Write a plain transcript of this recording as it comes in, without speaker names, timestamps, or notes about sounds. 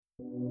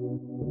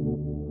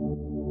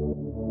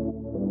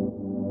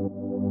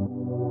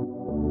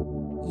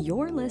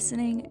You're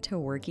listening to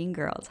Working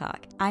Girl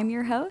Talk. I'm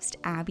your host,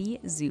 Abby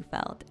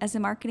Zufeld. As a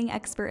marketing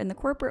expert in the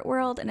corporate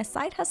world and a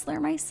side hustler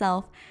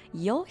myself,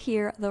 you'll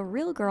hear the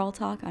real girl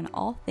talk on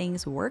all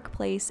things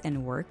workplace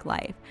and work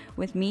life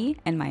with me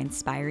and my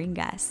inspiring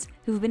guests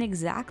who've been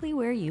exactly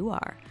where you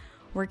are.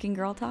 Working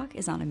Girl Talk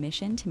is on a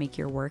mission to make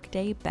your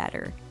workday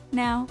better.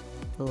 Now,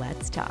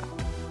 let's talk.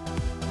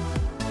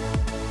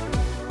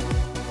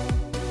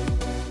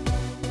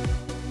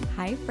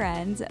 Hi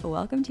friends,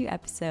 welcome to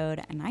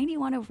episode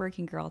 91 of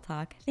Working Girl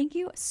Talk. Thank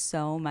you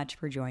so much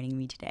for joining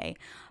me today.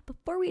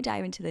 Before we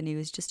dive into the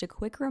news, just a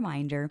quick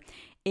reminder,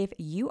 if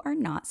you are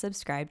not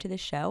subscribed to the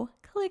show,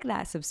 click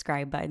that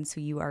subscribe button so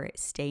you are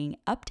staying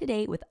up to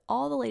date with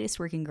all the latest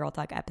Working Girl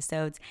Talk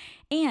episodes,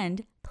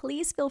 and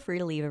please feel free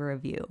to leave a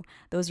review.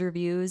 Those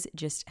reviews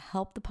just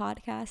help the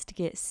podcast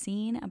get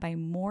seen by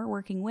more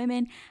working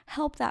women,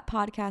 help that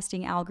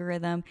podcasting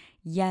algorithm.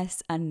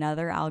 Yes,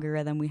 another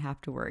algorithm we have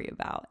to worry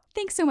about.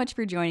 Thanks so much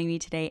for joining me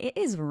today. It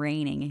is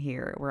raining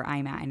here where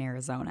I'm at in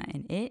Arizona,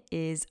 and it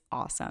is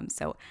awesome.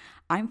 So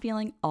I'm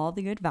feeling all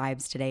the good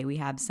vibes today. We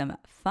have some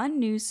fun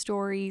news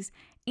stories,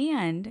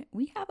 and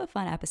we have a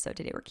fun episode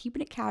today. We're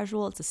keeping it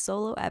casual. It's a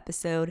solo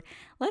episode.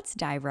 Let's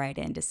dive right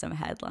into some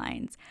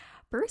headlines.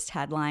 First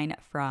headline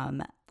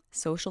from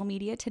Social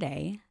Media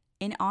Today.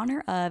 In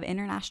honor of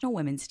International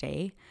Women's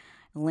Day,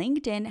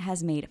 LinkedIn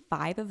has made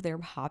 5 of their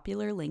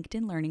popular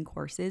LinkedIn learning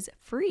courses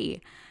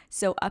free.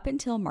 So up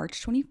until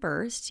March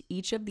 21st,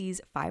 each of these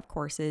 5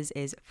 courses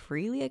is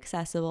freely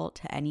accessible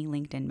to any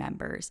LinkedIn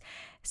members.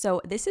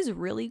 So this is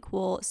really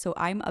cool. So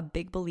I'm a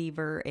big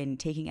believer in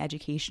taking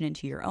education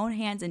into your own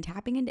hands and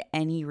tapping into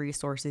any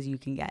resources you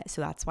can get. So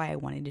that's why I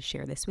wanted to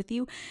share this with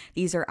you.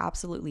 These are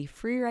absolutely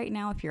free right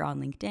now if you're on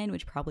LinkedIn,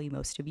 which probably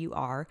most of you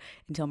are,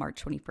 until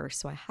March 21st.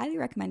 So I highly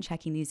recommend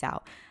checking these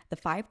out. The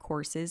 5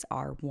 courses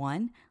are: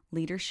 1,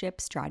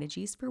 leadership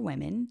strategies for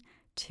women;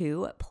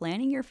 2,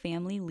 planning your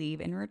family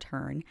leave and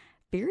return.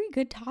 Very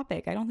good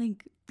topic. I don't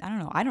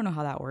know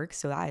how that works.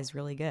 So that is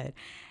really good.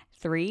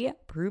 3,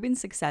 proven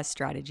success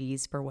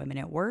strategies for women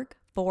at work.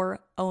 4,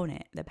 own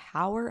it, the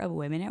power of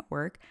women at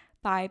work.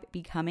 5,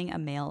 becoming a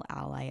male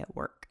ally at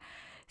work.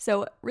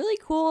 So really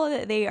cool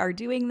that they are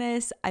doing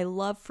this. I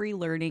love free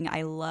learning.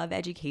 I love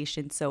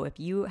education. So if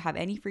you have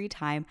any free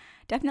time,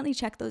 definitely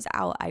check those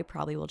out. I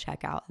probably will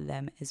check out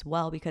them as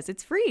well because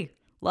it's free.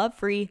 Love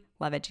free,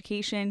 love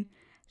education.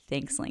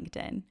 Thanks,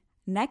 LinkedIn.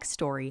 Next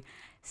story,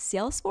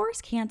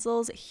 Salesforce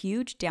cancels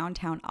huge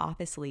downtown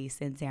office lease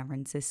in San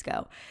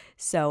Francisco.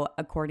 So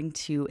according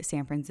to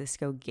San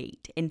Francisco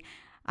Gate. And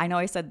I know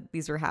I said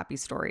these were happy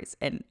stories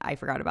and I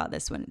forgot about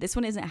this one. This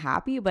one isn't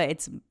happy, but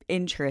it's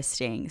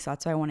interesting. So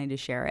that's why I wanted to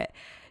share it.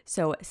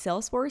 So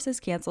Salesforce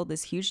has canceled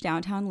this huge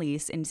downtown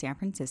lease in San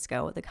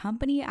Francisco. The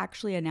company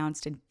actually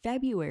announced in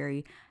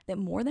February that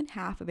more than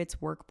half of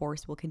its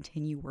workforce will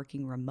continue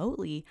working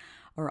remotely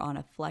or on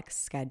a flex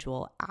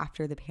schedule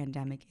after the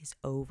pandemic is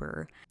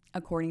over.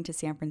 According to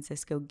San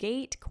Francisco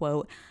Gate,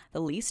 quote,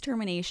 the lease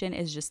termination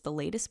is just the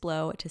latest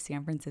blow to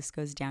San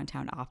Francisco's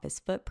downtown office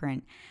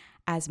footprint,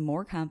 as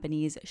more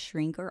companies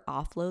shrink or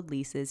offload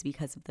leases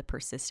because of the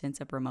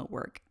persistence of remote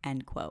work,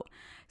 end quote.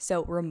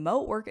 So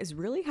remote work is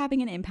really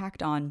having an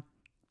impact on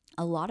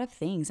a lot of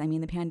things. I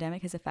mean, the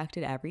pandemic has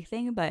affected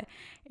everything, but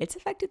it's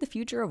affected the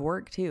future of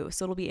work too.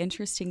 So it'll be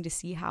interesting to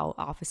see how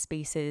office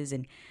spaces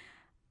and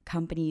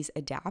companies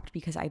adapt,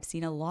 because I've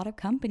seen a lot of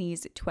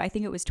companies, I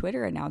think it was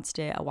Twitter announced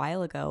it a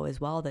while ago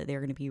as well, that they're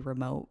going to be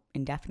remote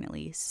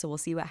indefinitely. So we'll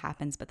see what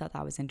happens, but thought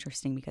that was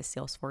interesting because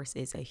Salesforce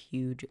is a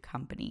huge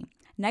company.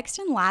 Next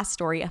and last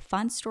story, a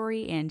fun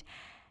story and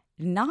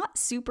not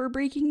super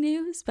breaking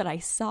news, but I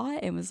saw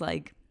it and was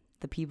like,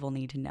 the people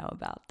need to know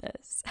about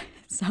this.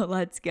 So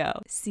let's go.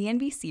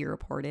 CNBC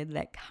reported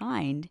that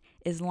Kind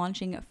is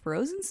launching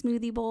frozen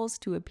smoothie bowls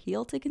to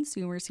appeal to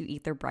consumers who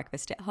eat their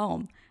breakfast at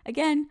home.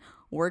 Again,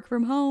 work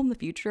from home, the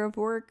future of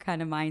work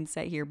kind of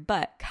mindset here.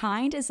 But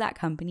Kind is that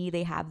company.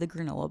 They have the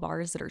granola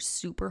bars that are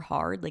super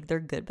hard. Like, they're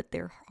good, but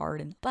they're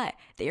hard. But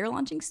they are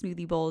launching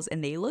smoothie bowls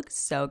and they look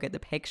so good. The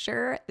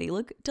picture, they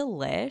look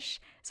delish.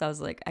 So I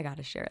was like, I got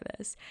to share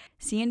this.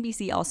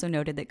 CNBC also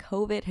noted that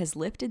COVID has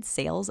lifted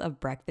sales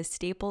of breakfast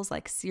staples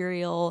like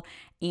cereal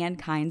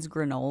and Kind's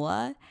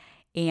granola,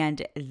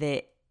 and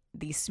that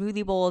these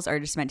smoothie bowls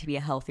are just meant to be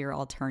a healthier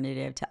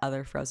alternative to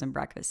other frozen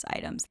breakfast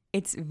items.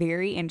 It's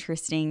very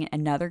interesting.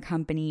 Another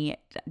company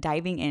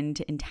diving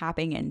into and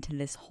tapping into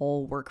this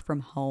whole work from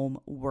home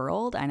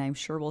world. And I'm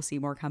sure we'll see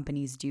more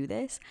companies do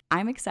this.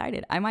 I'm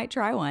excited. I might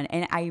try one.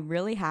 And I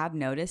really have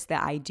noticed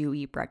that I do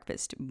eat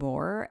breakfast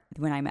more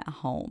when I'm at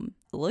home.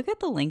 Look at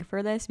the link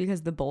for this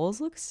because the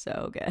bowls look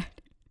so good.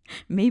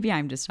 Maybe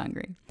I'm just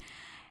hungry.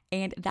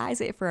 And that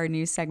is it for our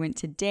news segment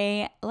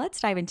today. Let's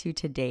dive into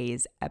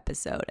today's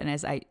episode. And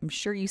as I'm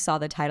sure you saw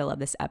the title of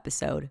this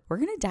episode, we're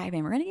going to dive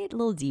in. We're going to get a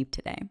little deep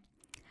today.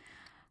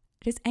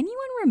 Does anyone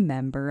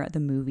remember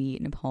the movie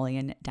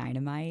Napoleon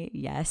Dynamite?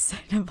 Yes,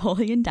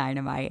 Napoleon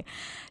Dynamite.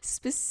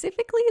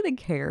 Specifically the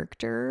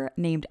character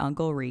named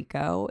Uncle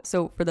Rico.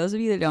 So for those of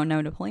you that don't know,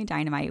 Napoleon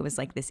Dynamite was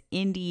like this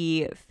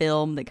indie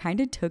film that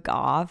kind of took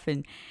off,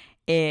 and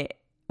it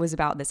was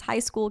about this high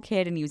school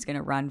kid, and he was going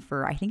to run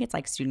for, I think it's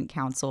like student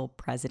council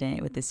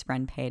president with his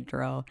friend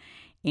Pedro.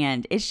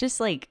 And it's just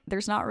like,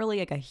 there's not really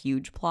like a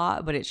huge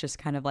plot, but it's just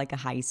kind of like a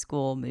high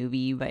school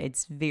movie, but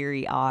it's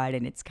very odd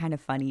and it's kind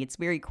of funny. It's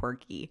very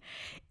quirky.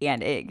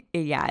 And it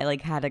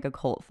like had like a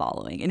cult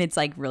following, and it's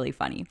like really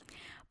funny.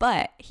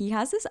 But he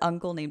has this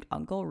uncle named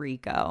Uncle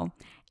Rico,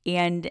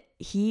 and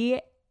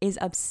he is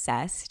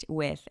obsessed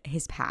with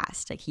his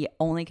past. Like he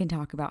only can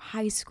talk about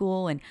high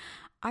school, and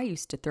I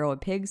used to throw a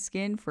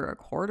pigskin for a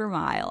quarter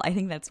mile. I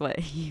think that's what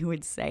he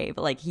would say.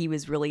 But like he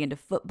was really into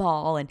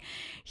football, and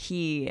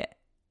he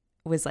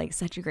was like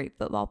such a great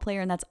football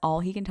player, and that's all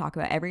he can talk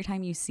about. Every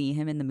time you see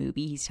him in the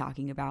movie, he's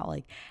talking about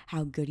like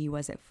how good he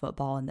was at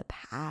football in the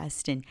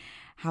past and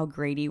how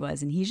great he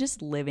was, and he's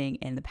just living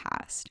in the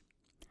past.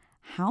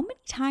 How many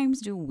times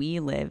do we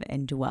live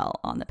and dwell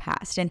on the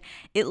past? And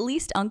at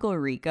least Uncle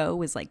Rico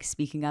was like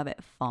speaking of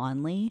it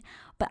fondly,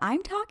 but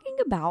I'm talking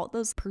about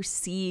those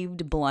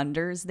perceived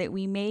blunders that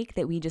we make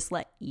that we just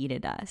let eat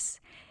at us.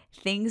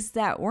 Things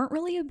that weren't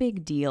really a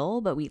big deal,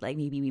 but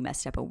maybe we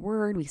messed up a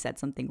word, we said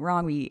something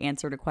wrong, we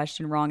answered a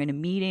question wrong in a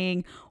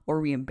meeting,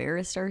 or we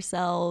embarrassed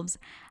ourselves.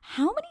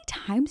 How many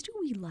times do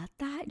we let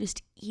that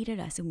just eat at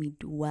us and we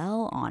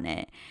dwell on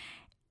it?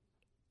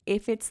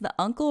 If it's the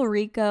Uncle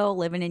Rico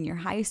living in your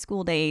high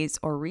school days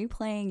or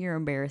replaying your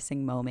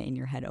embarrassing moment in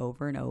your head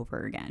over and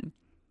over again,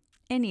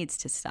 it needs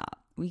to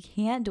stop. We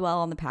can't dwell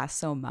on the past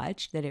so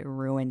much that it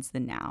ruins the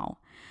now.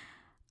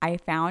 I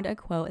found a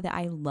quote that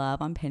I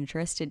love on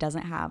Pinterest. It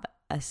doesn't have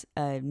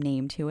a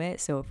name to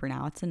it, so for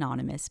now it's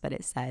anonymous, but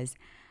it says,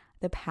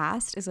 "The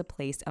past is a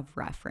place of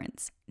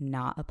reference,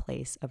 not a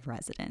place of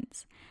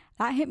residence."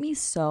 That hit me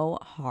so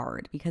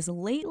hard because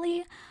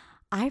lately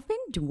I've been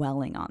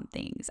dwelling on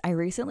things. I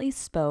recently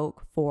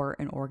spoke for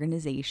an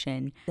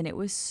organization, and it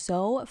was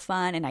so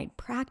fun, and I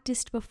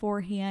practiced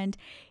beforehand,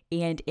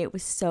 and it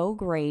was so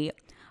great.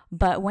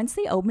 But once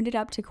they opened it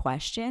up to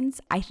questions,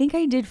 I think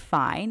I did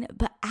fine.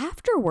 But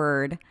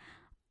afterward,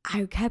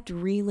 I kept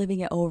reliving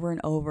it over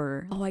and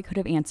over. Oh, I could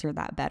have answered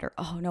that better.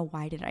 Oh no,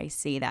 why did I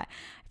say that?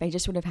 If I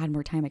just would have had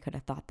more time, I could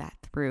have thought that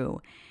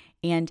through.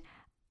 And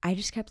I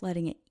just kept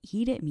letting it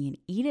eat at me and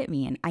eat at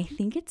me. And I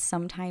think it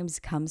sometimes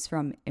comes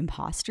from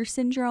imposter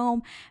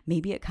syndrome.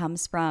 Maybe it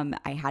comes from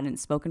I hadn't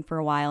spoken for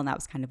a while, and that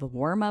was kind of a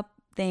warm-up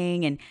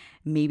thing. And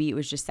maybe it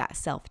was just that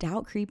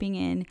self-doubt creeping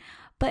in.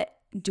 But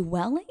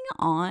dwelling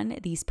on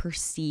these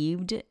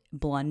perceived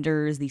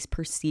blunders, these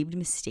perceived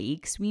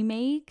mistakes we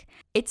make,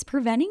 it's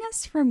preventing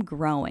us from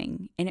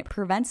growing, and it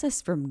prevents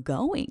us from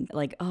going.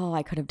 Like, oh,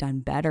 I could have done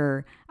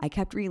better. I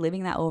kept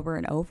reliving that over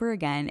and over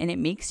again, and it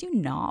makes you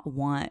not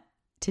want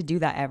to do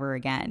that ever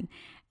again.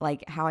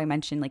 Like how I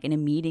mentioned, like in a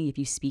meeting, if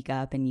you speak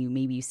up and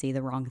you say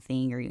the wrong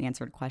thing or you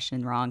answered a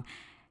question wrong,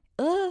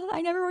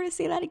 I never want to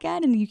say that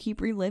again, and you keep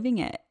reliving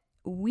it.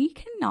 We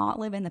cannot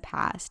live in the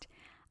past.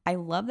 I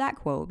love that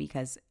quote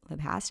because the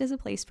past is a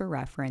place for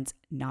reference,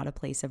 not a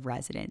place of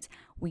residence.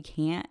 We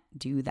can't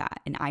do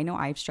that. And I know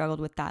I've struggled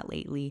with that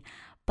lately,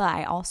 but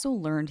I also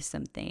learned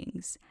some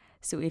things.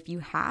 So if you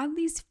have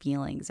these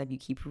feelings of you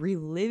keep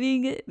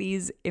reliving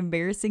these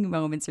embarrassing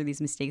moments or these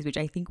mistakes, which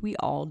I think we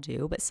all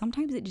do, but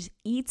sometimes it just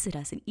eats at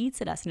us and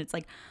eats at us. And it's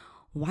like,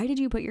 why did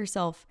you put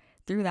yourself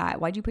through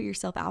that? Why'd you put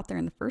yourself out there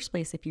in the first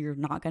place if you're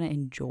not going to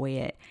enjoy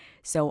it?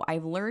 So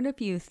I've learned a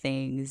few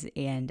things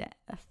and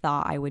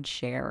thought I would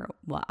share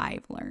what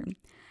I've learned.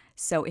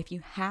 So if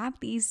you have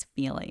these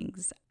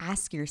feelings,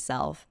 ask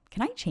yourself,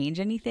 can I change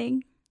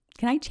anything?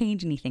 Can I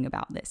change anything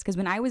about this? Because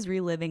when I was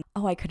reliving,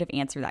 I could have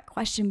answered that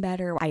question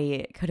better,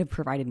 I could have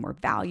provided more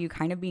value,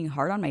 kind of being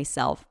hard on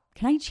myself.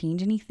 Can I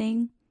change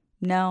anything?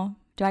 No.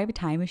 Do I have a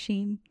time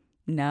machine?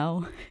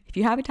 No. If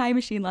you have a time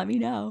machine, let me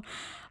know.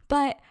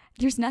 But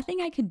there's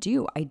nothing I could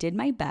do. I did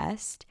my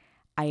best.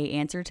 I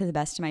answered to the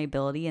best of my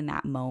ability in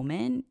that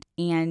moment,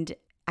 and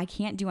I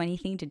can't do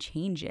anything to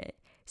change it.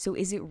 So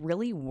is it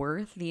really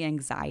worth the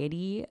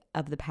anxiety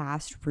of the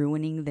past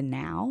ruining the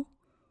now?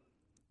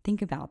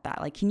 Think about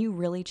that. Like, can you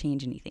really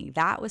change anything?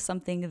 That was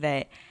something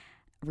that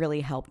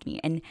really helped me.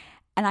 And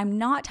I'm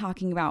not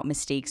talking about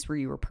mistakes where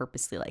you were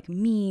purposely like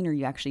mean or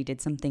you actually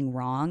did something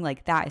wrong.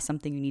 Like that is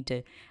something you need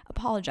to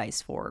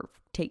apologize for,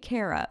 take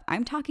care of.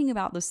 I'm talking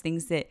about those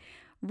things that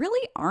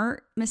really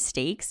aren't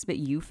mistakes, but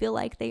you feel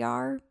like they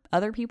are.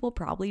 Other people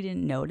probably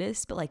didn't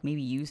notice, but like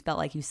maybe you felt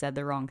like you said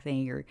the wrong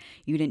thing or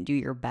you didn't do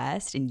your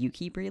best and you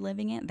keep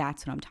reliving it.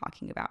 That's what I'm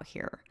talking about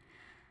here.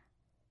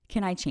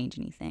 Can I change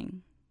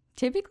anything?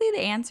 Typically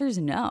the answer is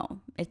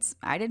no.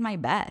 I did my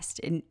best.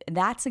 And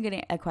that's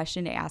a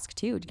question to ask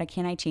too.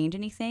 Can I change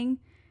anything?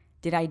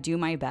 Did I do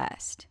my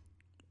best?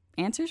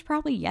 Answer is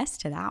probably yes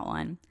to that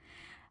one.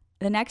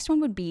 The next one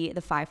would be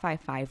the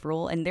 5-5-5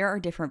 rule. And there are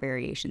different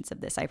variations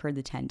of this. I've heard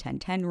the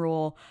 10-10-10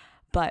 rule,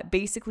 but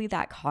basically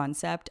that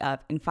concept of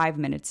in 5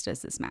 minutes,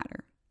 does this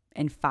matter?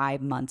 In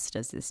 5 months,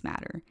 does this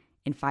matter?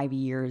 In 5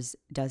 years,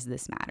 does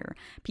this matter?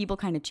 People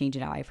kind of change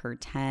it out. I've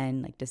heard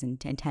 10, like does in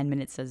 10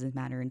 minutes, does this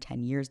matter? In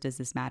 10 years, does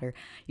this matter?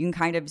 You can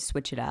kind of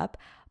switch it up,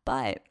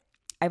 but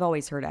I've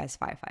always heard it as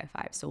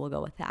 555, so we'll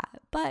go with that.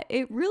 But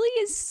it really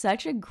is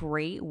such a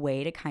great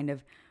way to kind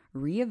of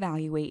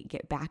reevaluate,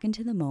 get back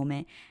into the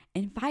moment.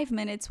 In 5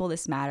 minutes, will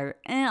this matter?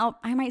 And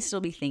I might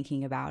still be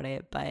thinking about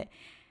it, but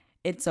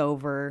it's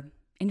over.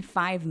 In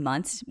 5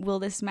 months, will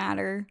this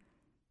matter?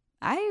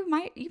 I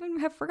might even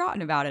have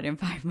forgotten about it in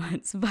 5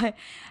 months, but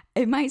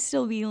it might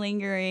still be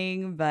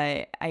lingering,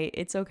 but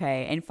it's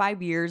okay. In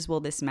 5 years,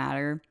 will this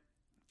matter?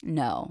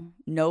 No,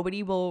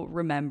 nobody will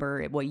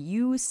remember what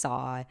you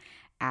saw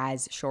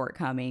as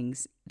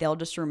shortcomings. They'll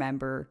just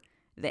remember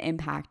the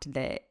impact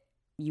that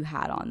you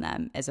had on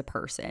them as a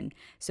person.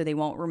 So they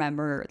won't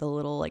remember the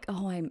little like,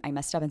 oh, I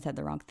messed up and said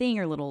the wrong thing,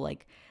 or little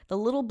like the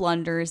little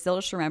blunders. They'll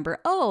just remember,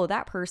 oh,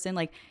 that person,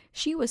 like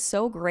she was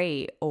so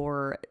great,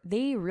 or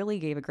they really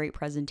gave a great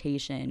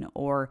presentation,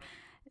 or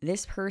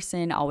this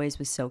person always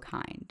was so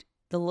kind.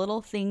 The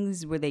little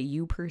things that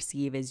you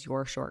perceive as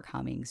your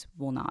shortcomings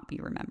will not be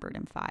remembered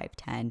in 5,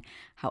 10,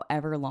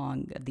 however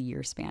long the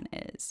year span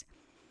is.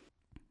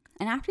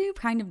 And after you've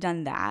kind of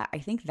done that, I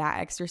think that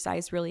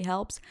exercise really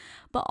helps.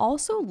 But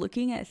also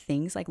looking at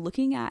things like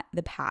looking at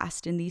the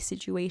past in these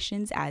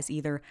situations as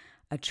either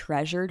a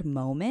treasured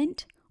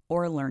moment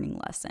or a learning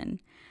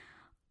lesson.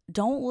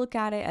 Don't look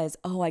at it as,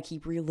 oh, I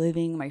keep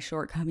reliving my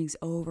shortcomings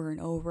over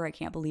and over. I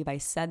can't believe I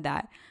said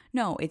that.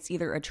 No, it's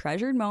either a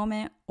treasured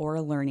moment or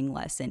a learning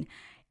lesson.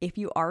 If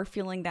you are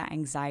feeling that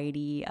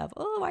anxiety of,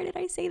 oh, why did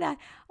I say that?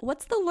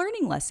 What's the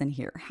learning lesson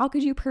here? How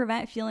could you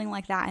prevent feeling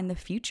like that in the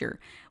future?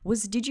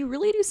 Did you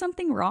really do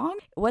something wrong?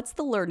 What's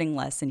the learning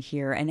lesson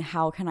here, and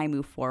how can I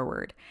move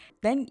forward?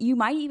 Then you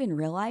might even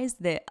realize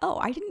that, oh,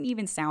 I didn't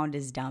even sound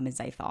as dumb as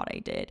I thought I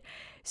did.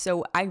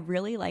 So I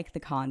really like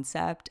the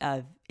concept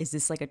of, is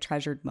this like a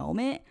treasured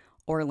moment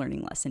or a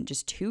learning lesson?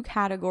 Just 2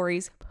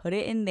 categories, put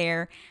it in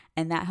there,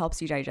 and that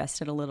helps you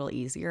digest it a little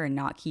easier and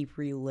not keep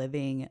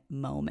reliving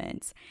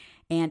moments.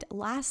 And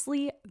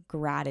lastly,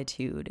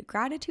 gratitude.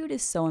 Gratitude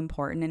is so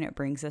important, and it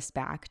brings us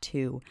back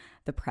to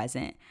the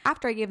present.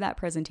 After I gave that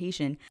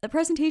presentation, the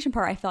presentation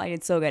part, I felt I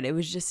did so good. It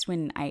was just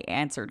when I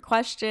answered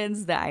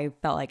questions that I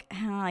felt like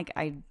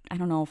I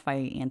don't know if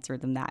I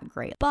answered them that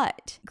great.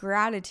 But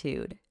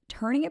gratitude,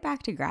 turning it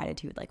back to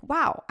gratitude, like,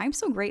 wow, I'm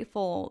so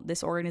grateful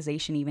this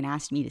organization even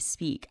asked me to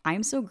speak.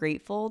 I'm so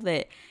grateful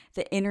that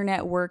the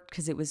internet worked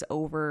because it was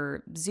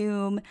over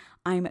Zoom.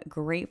 I'm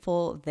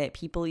grateful that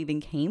people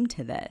even came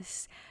to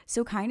this.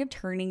 So kind of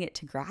turning it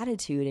to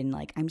gratitude and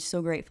like, I'm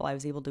so grateful I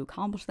was able to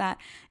accomplish that.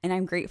 And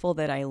I'm grateful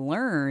that I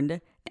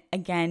learned.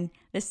 Again,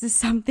 this is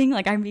something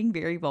like, I'm being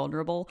very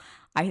vulnerable.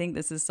 I think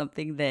this is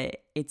something that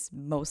it's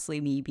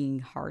mostly me being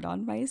hard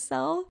on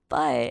myself,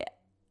 but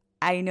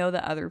I know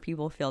that other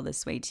people feel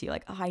this way too.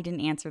 Like, oh, I didn't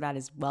answer that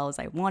as well as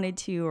I wanted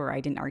to, or I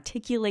didn't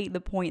articulate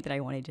the point that I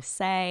wanted to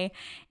say.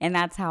 And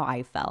that's how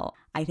I felt.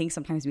 I think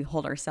sometimes we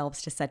hold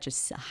ourselves to such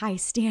a high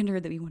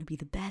standard that we want to be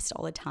the best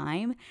all the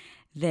time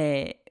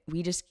that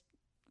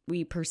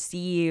we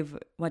perceive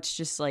what's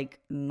just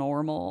like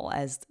normal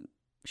as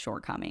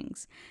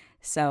shortcomings.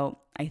 So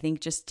I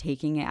think just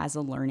taking it as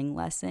a learning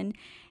lesson.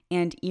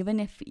 And even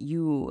if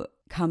you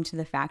come to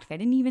the fact that I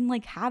didn't even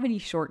like have any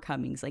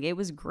shortcomings, like it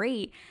was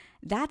great,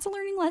 that's a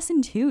learning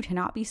lesson too, to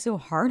not be so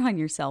hard on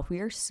yourself. We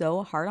are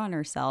so hard on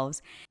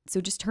ourselves. So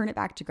just turn it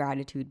back to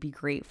gratitude. Be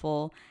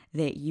grateful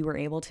that you were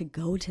able to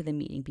go to the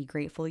meeting. Be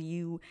grateful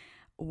you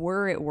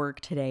were at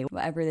work today,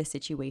 whatever the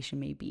situation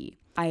may be.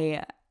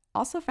 I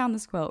also found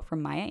this quote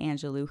from Maya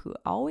Angelou, who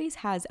always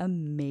has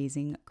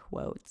amazing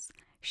quotes.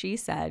 She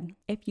said,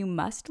 "If you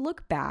must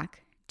look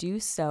back, do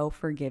so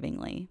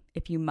forgivingly.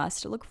 If you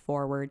must look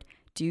forward,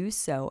 do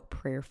so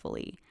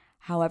prayerfully.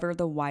 However,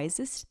 the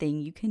wisest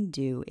thing you can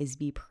do is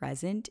be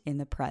present in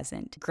the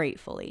present,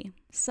 gratefully."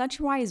 Such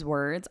wise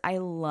words. I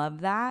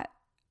love that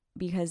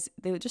because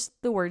just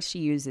the words she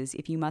uses.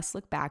 If you must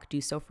look back,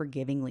 do so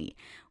forgivingly.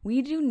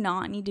 We do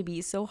not need to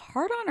be so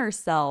hard on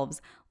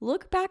ourselves.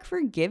 Look back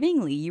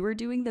forgivingly. You are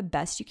doing the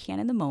best you can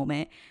in the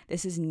moment.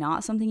 This is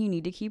not something you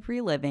need to keep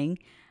reliving.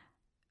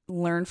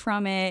 Learn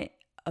from it.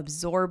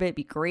 Absorb it,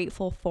 be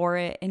grateful for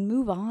it, and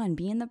move on.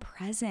 Be in the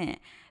present.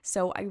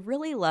 So I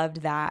really loved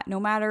that. No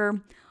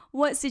matter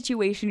what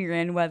situation you're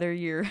in, whether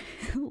you're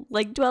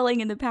like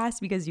dwelling in the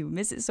past because you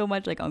miss it so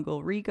much like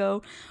Uncle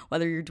Rico,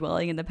 whether you're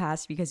dwelling in the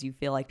past because you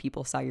feel like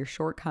people saw your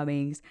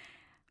shortcomings,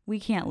 we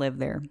can't live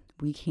there.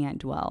 We can't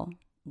dwell.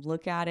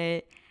 Look at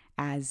it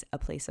as a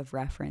place of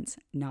reference,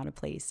 not a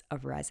place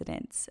of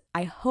residence.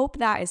 I hope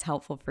that is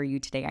helpful for you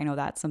today. I know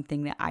that's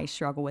something that I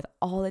struggle with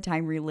all the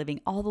time,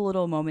 reliving all the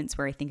little moments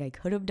where I think I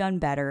could have done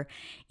better.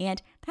 And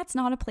that's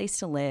not a place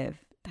to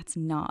live. That's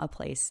not a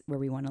place where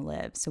we want to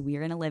live. So we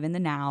are going to live in the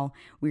now.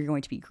 We're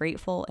going to be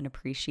grateful and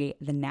appreciate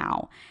the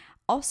now.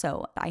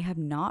 Also, I have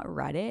not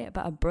read it,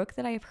 but a book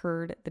that I've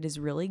heard that is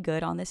really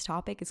good on this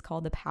topic is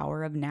called The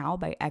Power of Now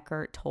by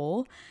Eckhart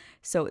Tolle.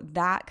 So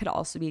that could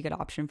also be a good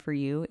option for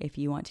you if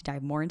you want to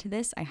dive more into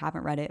this. I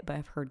haven't read it, but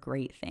I've heard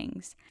great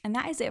things. And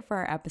that is it for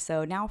our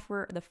episode. Now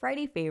for the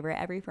Friday favorite.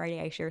 Every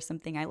Friday I share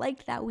something I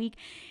liked that week.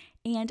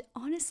 And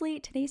honestly,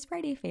 today's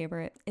Friday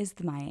favorite is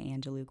the Maya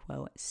Angelou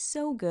quote.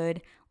 So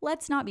good.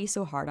 Let's not be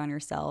so hard on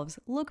ourselves.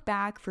 Look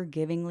back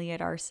forgivingly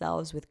at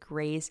ourselves with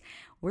grace.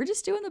 We're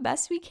just doing the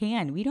best we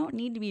can. We don't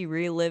need to be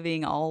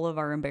reliving all of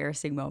our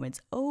embarrassing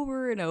moments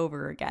over and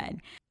over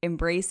again.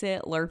 Embrace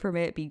it, learn from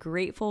it, be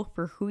grateful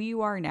for who you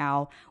are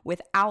now.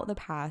 Without the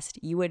past,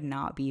 you would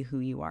not be who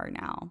you are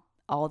now.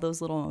 All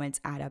those little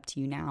moments add up to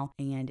you now,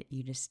 and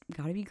you just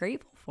gotta be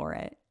grateful for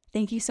it.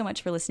 Thank you so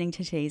much for listening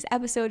to today's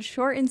episode.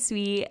 Short and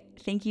sweet.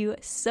 Thank you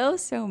so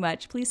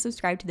much. Please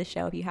subscribe to the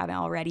show if you haven't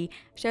already.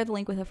 Share the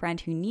link with a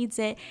friend who needs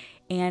it.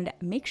 And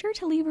make sure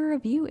to leave a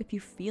review if you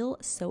feel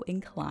so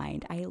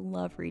inclined. I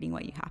love reading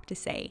what you have to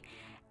say.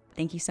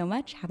 Thank you so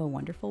much. Have a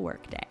wonderful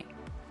work day.